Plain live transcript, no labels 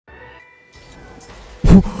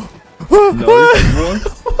No,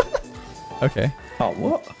 what? Okay. Oh,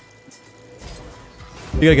 what?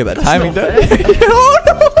 You gotta get that That's timing not done. fair. Oh,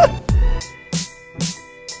 no.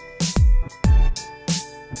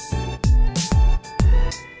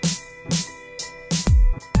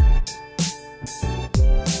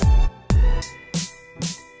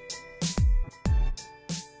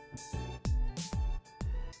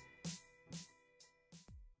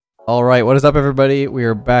 Alright, what is up everybody? We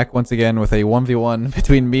are back once again with a 1v1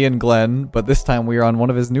 between me and Glenn, but this time we are on one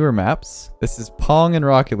of his newer maps. This is Pong in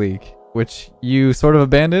Rocket League, which you sort of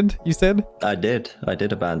abandoned, you said? I did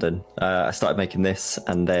abandon. I started making this,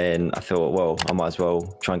 and then I thought, well, I might as well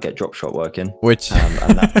try and get drop shot working. Which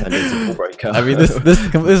and that turned into ball breaker. I mean, this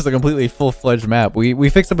is a completely full-fledged map. We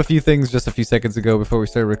fixed up a few things just a few seconds ago before we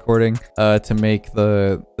started recording to make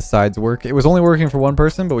the sides work. It was only working for one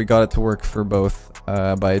person, but we got it to work for both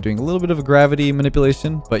by doing a little bit of gravity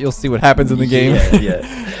manipulation. But you'll see what happens in the game.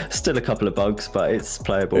 Yeah. Still a couple of bugs, but it's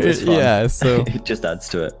playable. It's fun. Yeah, so it just adds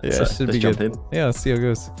to it. Yeah, so it should let's be jump good. in. Yeah, let's see how it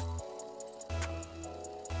goes.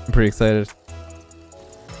 I'm pretty excited.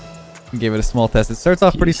 Gave it a small test. It starts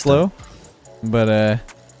off pretty slow, but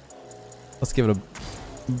let's give it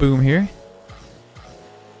a boom here.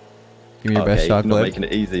 Give me your best shot, not Glenn. making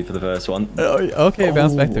it easy for the first one. Oh, okay, it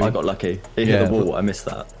bounced back to me. I got lucky. It hit the wall. I missed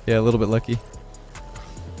that. Yeah, a little bit lucky.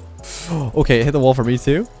 Okay, it hit the wall for me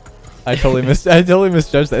too. I totally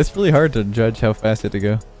misjudged that. It's really hard to judge how fast it had to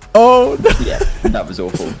go. Oh no. Yeah, that was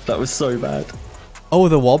awful. That was so bad. Oh,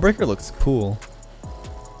 the wall breaker looks cool.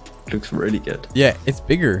 Looks really good. Yeah, it's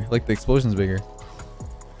bigger. Like the explosion's bigger.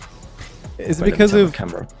 Is it Wait, because let me of turn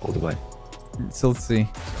the camera all the way? So let's see.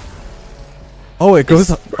 Oh, it goes.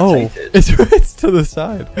 Oh, it's to the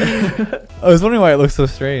side. I was wondering why it looks so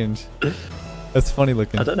strange. That's funny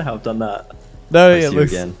looking. I don't know how I've done that. No, yeah, it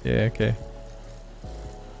looks. Again. Yeah, okay.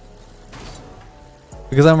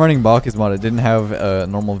 Because I'm running Balky's mod, it didn't have a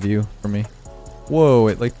normal view for me. Whoa,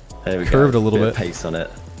 it like curved a little bit. Pace on it.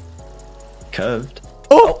 Curved.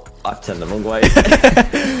 Oh, I've turned the wrong way.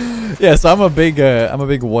 Yeah, so I'm a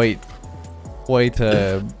big white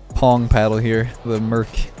Pong paddle here, the Merc.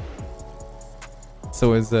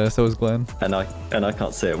 So is Glenn. And I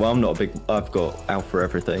can't see it. Well, I'm not a big. I've got alpha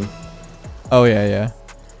everything. Oh yeah.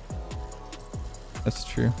 That's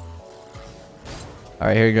true. All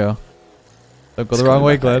right, here you go. Don't go the wrong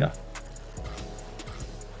way, Glenn.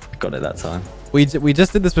 Got it that time. We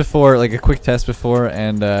just did this before, like a quick test before,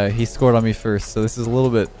 and he scored on me first. So this is a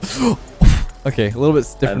little bit. Okay, a little bit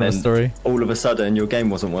different of a story. All of a sudden, your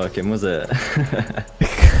game wasn't working, was it?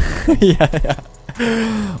 Yeah.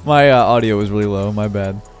 My audio was really low. My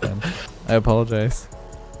bad. Ben. I apologize.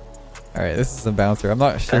 All right, this is a bouncer. I'm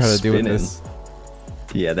not sure how to deal with this.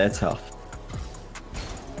 Yeah, they're tough.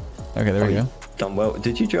 Okay, there we go. Done well.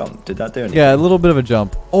 Did you jump? Did that do anything? Yeah, a little bit of a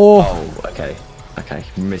jump. Oh. Okay.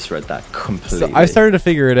 Misread that completely. So I started to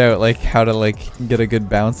figure it out, like how to like get a good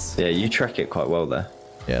bounce. Yeah, you track it quite well there.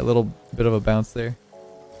 Yeah, a little bit of a bounce there.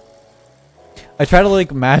 I try to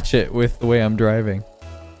like match it with the way I'm driving.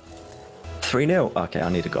 3-0. Okay, I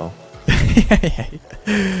need a goal.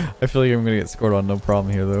 I feel like I'm gonna get scored on, no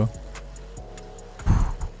problem here though.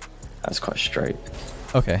 That's quite straight.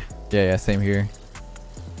 Okay. Yeah, same here.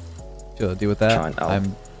 Should I deal with that?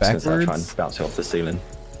 I'm backwards. I'll try and bounce it off the ceiling.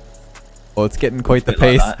 Oh, it's getting quite the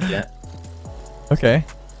pace. Like that, yeah. Okay.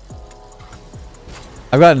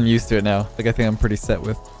 I've gotten used to it now. Like I think I'm pretty set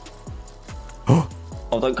with. Oh,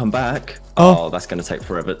 don't come back. Oh, that's gonna take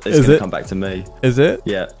forever. It's gonna come back to me. Is it?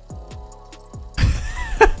 Yeah.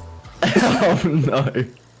 Oh no.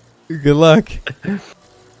 Good luck.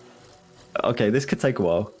 Okay, this could take a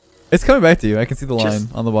while. It's coming back to you. I can see the line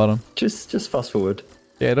on the bottom. Just fast forward.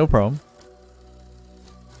 Yeah, no problem.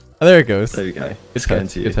 Oh, there it goes. There you go. It's going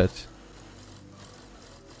to you. Good touch.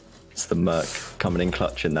 It's the Merc coming in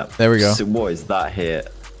clutch in that. There we go. So what is that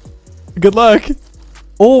hit? Good luck.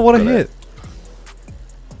 Oh, what a hit.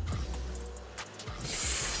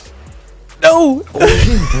 No.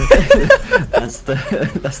 That's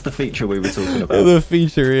the feature we were talking about. The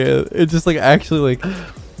feature, yeah. It just like actually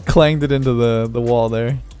like clanged it into the wall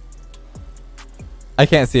there. I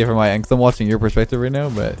can't see it from my end because I'm watching your perspective right now,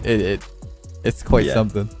 but it's quite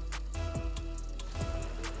something.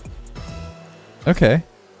 Okay.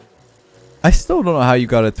 I still don't know how you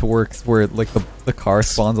got it to work where like the car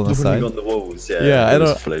spawns on the side. On the walls, yeah. Yeah, I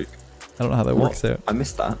don't. Fluke. I don't know how that works out. I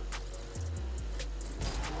missed that.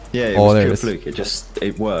 Yeah, it was pure fluke.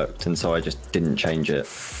 It worked, and so I just didn't change it.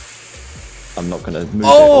 I'm not gonna move it.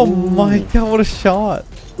 Oh my god, what a shot!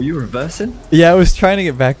 Were you reversing? Yeah, I was trying to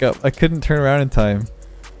get back up. I couldn't turn around in time.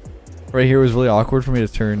 Right here was really awkward for me to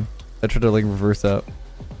turn. I tried to like reverse up.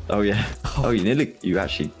 Oh yeah. Oh, you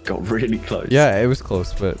actually got really close. Yeah, it was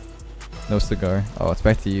close, but no cigar. Oh, it's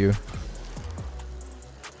back to you.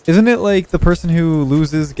 Isn't it like the person who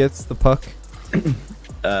loses gets the puck?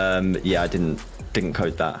 Yeah, I didn't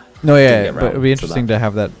code that. No, yeah, but it'd be interesting to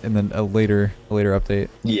have that in a later update.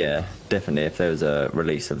 Yeah, definitely. If there was a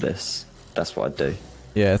release of this, that's what I'd do.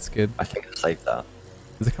 Yeah, it's good. I think I saved that.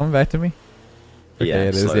 Is it coming back to me? Okay, Yeah,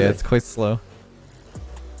 it is. slowly. Yeah, it's quite slow.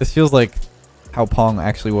 This feels like how Pong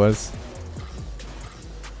actually was.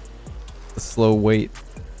 The slow wait.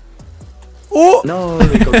 Oh No,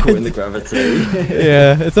 they got caught in the gravity.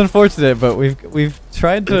 yeah, it's unfortunate, but we've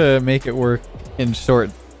tried to make it work in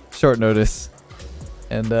short notice,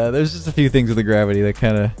 and there's just a few things with the gravity that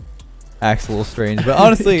kind of acts a little strange. But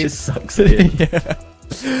honestly, it just sucks it in.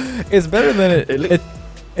 yeah, it's better than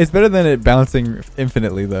it's better than it bouncing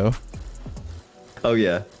infinitely though. Oh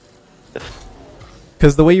yeah.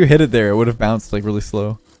 Because the way you hit it there, it would have bounced like really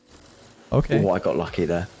slow. Okay. Oh, I got lucky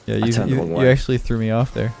there. Yeah, I turned the wrong you way. actually threw me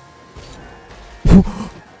off there. No,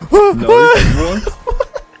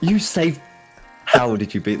 what? You saved. How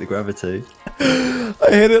did you beat the gravity? I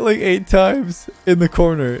hit it like 8 times in the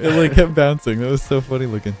corner. It like kept bouncing. That was so funny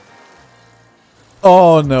looking.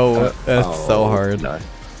 Oh no, that's so hard. No.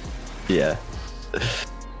 Yeah.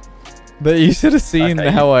 But you should have seen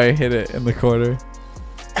Okay. how I hit it in the corner.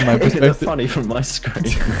 From my It looked perspective, funny from my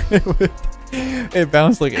screen. it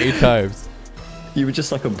bounced like 8 times. You were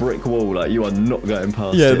just like a brick wall. Like you are not going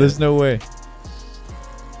past. Yeah, it. there's no way.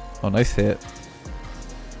 Oh, nice hit.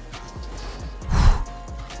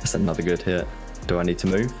 That's another good hit. Do I need to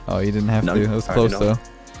move? Oh, you didn't have No, to. That was apparently close not.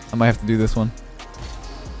 though. I might have to do this one.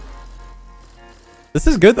 This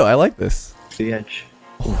is good though. I like this. The edge.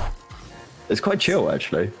 It's quite chill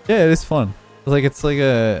actually. Yeah, it is fun. It's like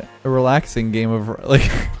a relaxing game of like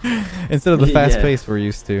instead of the fast Yeah. pace we're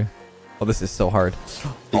used to. Oh, this is so hard.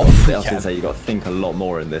 I was gonna say you got to think a lot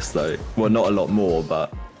more in this though. Well, not a lot more,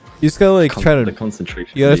 but You just gotta like try the to.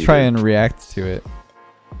 concentration. You gotta try needed. and react to it.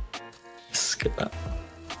 Skip that.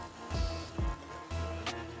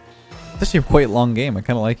 It's actually a quite long game. I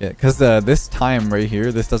kind of like it because this time right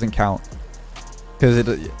here, this doesn't count. Because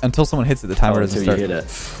until someone hits it, the timer doesn't until start. you hit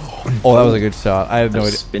it. Oh, that was a good shot. I had no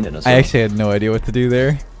idea. Spinning as I well. actually had no idea what to do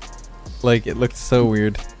there. Like it looked so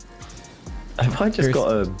weird. Have I just got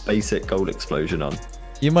a basic gold explosion on?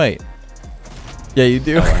 You might. Yeah, you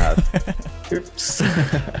do. Oh, I have. Oops.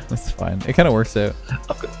 That's fine. It kind of works out.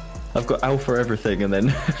 I've got alpha everything and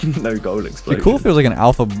then no gold It'd explosion. be cool if there was like an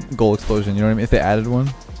alpha goal explosion. You know what I mean? If they added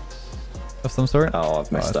one of some sort. Oh,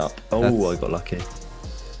 I've messed up. Oh, I got lucky. I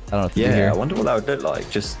don't know what to do Yeah, here. I wonder what that would look like.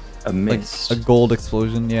 Just a Like mist. a gold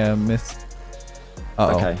explosion. Yeah, mist.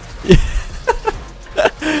 Uh-oh. Okay.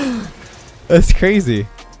 That's crazy.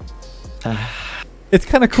 It's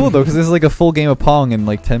kind of cool though, because this is like a full game of Pong in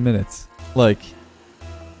like 10 minutes. Like,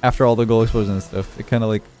 after all the goal explosions and stuff, it kind of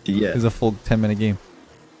like Yeah. is a full 10-minute game.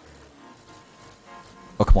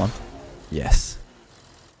 Oh, come on. Yes.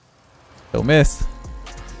 Don't miss.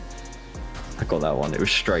 I got that one. It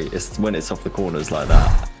was straight. It's when it's off the corners like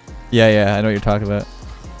that. Yeah, I know what you're talking about.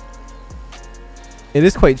 It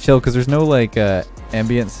is quite chill because there's no like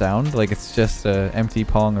ambient sound. Like it's just empty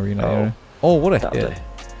Pong arena. Oh. You know? Oh, what a That'll hit! do.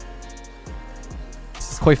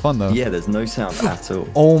 This is quite fun though. Yeah, there's no sound at all.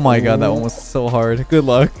 Oh my god, that Ooh. one was so hard. Good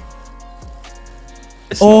luck.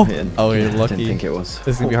 It's Oh. not hitting. Oh, you're I lucky. didn't think it was.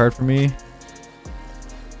 This is gonna be hard for me.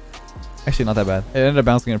 Actually, not that bad. It ended up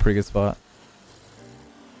bouncing in a pretty good spot.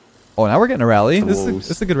 Oh, now we're getting a rally. The This is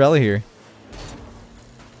walls. a good rally here.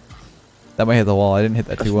 That might hit the wall. I didn't hit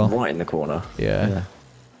that That's too well. right in the corner. Yeah.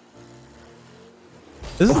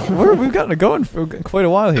 This is we've gotten it going for quite a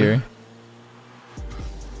while here.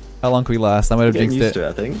 How long can we last? I might have Getting jinxed used it. to it,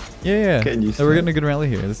 I think. Yeah. Getting used So to we're it. getting a good rally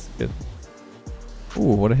here. This is good. Ooh,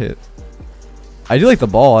 what a hit. I do like the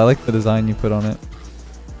ball. I like the design you put on it.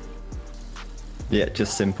 Yeah,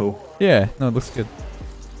 just simple. Yeah, no, it looks good.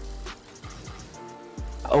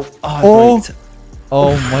 Oh, I Oh. braked.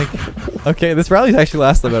 Oh my. Okay, this rally's actually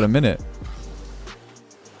lasted about a minute.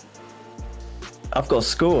 I've got a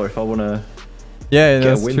score if I want to Yeah, get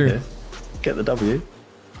that's a win true. here. Get the W.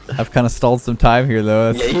 I've kind of stalled some time here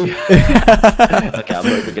though. That's, Yeah, you. Okay, I'm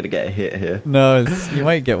not even gonna get a hit here. no, you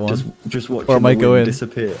might get one. Just watch Or it might go in.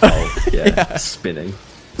 disappear. Oh, yeah, Yeah. spinning.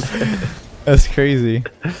 That's crazy.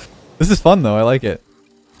 This is fun though. I like it.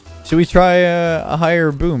 Should we try a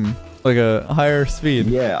higher boom, like a higher speed?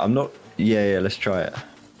 Yeah, I'm not. Yeah, let's try it.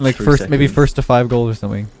 Like 3 maybe seconds. first to 5 goals or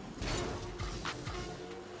something.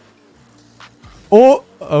 Oh,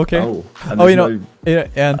 okay. Oh, and Oh, you there's know, no-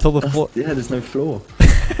 yeah, until the floor, Yeah, there's no floor.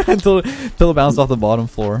 until it bounced off the bottom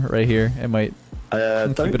floor right here. It might.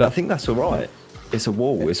 Don't, keep it I up. think that's all right. It's a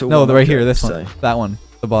wall. It's all No, one right here. object, This one. That one.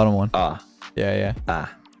 The bottom one. Ah. Yeah, yeah.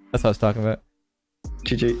 Ah. That's what I was talking about.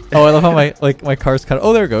 GG. Oh, I love how my car's kind of.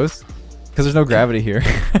 Oh, there it goes. Because there's no gravity here.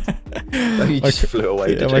 Oh, you just flew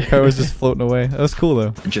away. Yeah, my car was just floating away. That was cool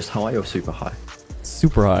though. Just high or super high?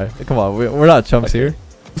 Super high. Come on, we're not chumps here.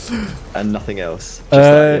 And nothing else. Just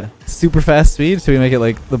that, yeah. Super fast speed. So we make it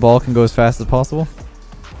like the ball can go as fast as possible.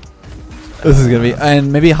 This is gonna be,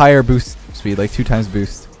 and maybe higher boost speed, like 2 times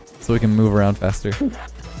boost, so we can move around faster.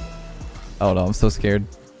 Oh no, I'm so scared.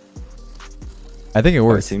 I think it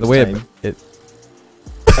works. It the way tame. it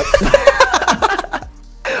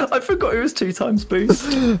I forgot it was 2 times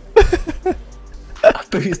boost. I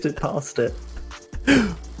boosted past it.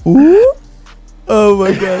 Ooh. Oh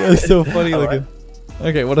my god, that's so funny looking. Right.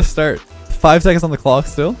 Okay, what a start. 5 seconds on the clock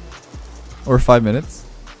still, or 5 minutes.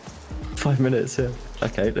 5 minutes, yeah.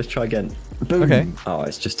 Okay, let's try again. Boom. Okay. Oh,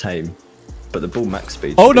 it's just tame. But the ball max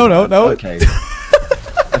speed. Oh no. Okay.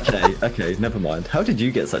 okay, never mind. How did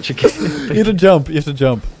you get such a good? You have to jump. You have to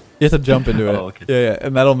jump. You have to jump into it. Oh, okay. Yeah,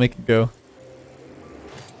 and that'll make it go.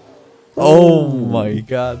 Oh my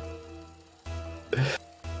god. I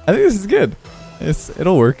think this is good.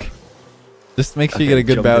 It'll work. Just make sure you get a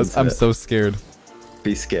good jump bounce. into I'm it. so scared.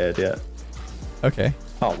 Be scared, yeah. Okay.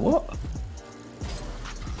 Oh, what?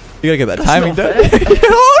 You gotta get that That's timing not done. fair.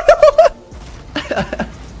 Oh no!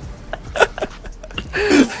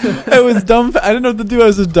 I was dumb. I didn't know what to do. I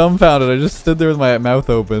was just dumbfounded. I just stood there with my mouth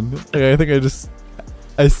open. Like, I think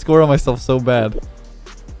I scored on myself so bad.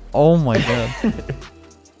 Oh my god.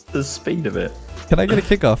 The speed of it. Can I get a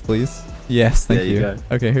kickoff, please? Yes, thank There you go.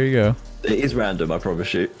 Okay, here you go. It is random, I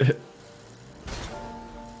promise you.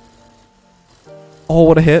 Oh,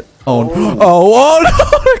 what a hit. Oh, no.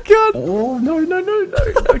 Oh my god. Oh, no,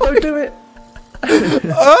 don't do it.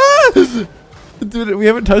 Ah! Dude, we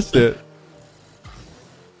haven't touched it.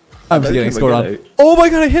 I'm just getting scored on. Gonna... Oh my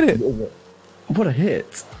god, I hit it. What a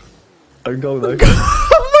hit. Own goal though.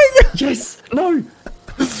 Oh my god. Yes. No.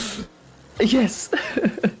 Yes.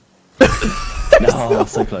 No,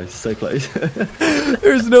 so close, so close.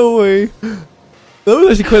 There's no way. That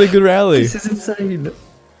was actually quite a good rally. This is insane.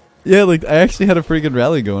 Yeah, like I actually had a pretty good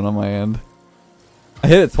rally going on my end. I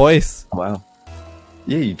hit it twice. Wow.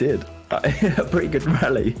 Yeah, you did. A pretty good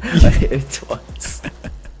rally. I hit it twice.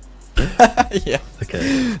 Yeah.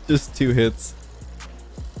 Okay. Just 2 hits.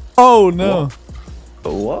 Oh no.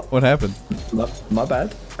 What? What happened? My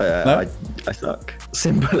bad. No? I suck.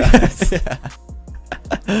 Simple as. Yeah.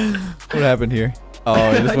 What happened here? Oh,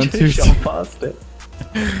 I just went just shot past it.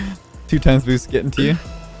 2 times boost getting to you.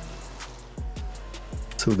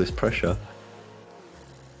 It's all this pressure.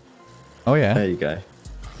 Oh yeah. There you go.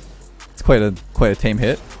 It's quite a tame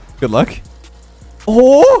hit. Good luck.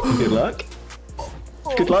 Oh! Good luck.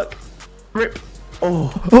 Good luck. Rip.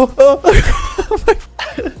 Oh.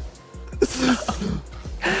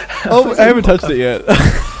 Oh, I haven't touched it yet.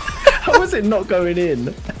 How was it not going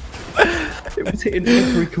in? It was hitting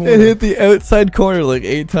every corner. It hit the outside corner like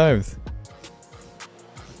 8 times.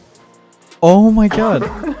 Oh my god.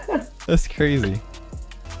 That's crazy.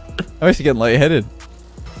 I'm actually getting lightheaded.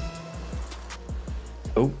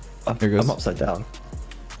 Oh, I'm upside down.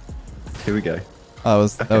 Here we go. Oh,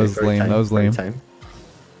 that was lame. Tame, that was lame. Tame.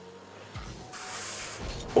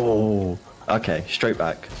 Oh, okay, straight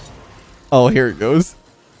back. Oh, here it goes.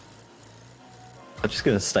 I'm just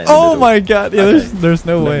gonna stay in the Oh middle. my god. Yeah, Okay. there's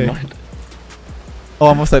no Never way. mind. Oh,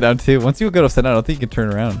 I'm upside down too. Once you get upside down, I don't think you can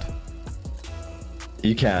turn around.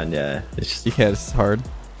 You can, yeah. It's just You can't. It's hard.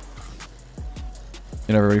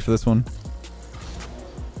 You're never ready for this one?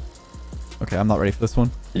 Okay, I'm not ready for this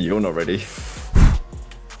one. you're not ready.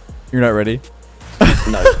 You're not ready?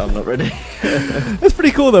 No, I'm not ready. That's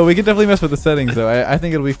pretty cool though. We can definitely mess with the settings though. I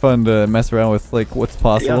think it'll be fun to mess around with like what's Yeah,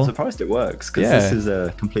 possible. I'm surprised it works because Yeah. this is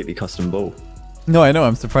a completely custom ball. No, I know.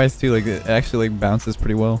 I'm surprised too. Like it actually like bounces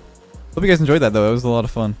pretty well. Hope you guys enjoyed that though. It was a lot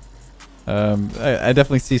of fun. I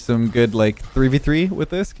definitely see some good like 3v3 with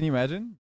this. Can you imagine?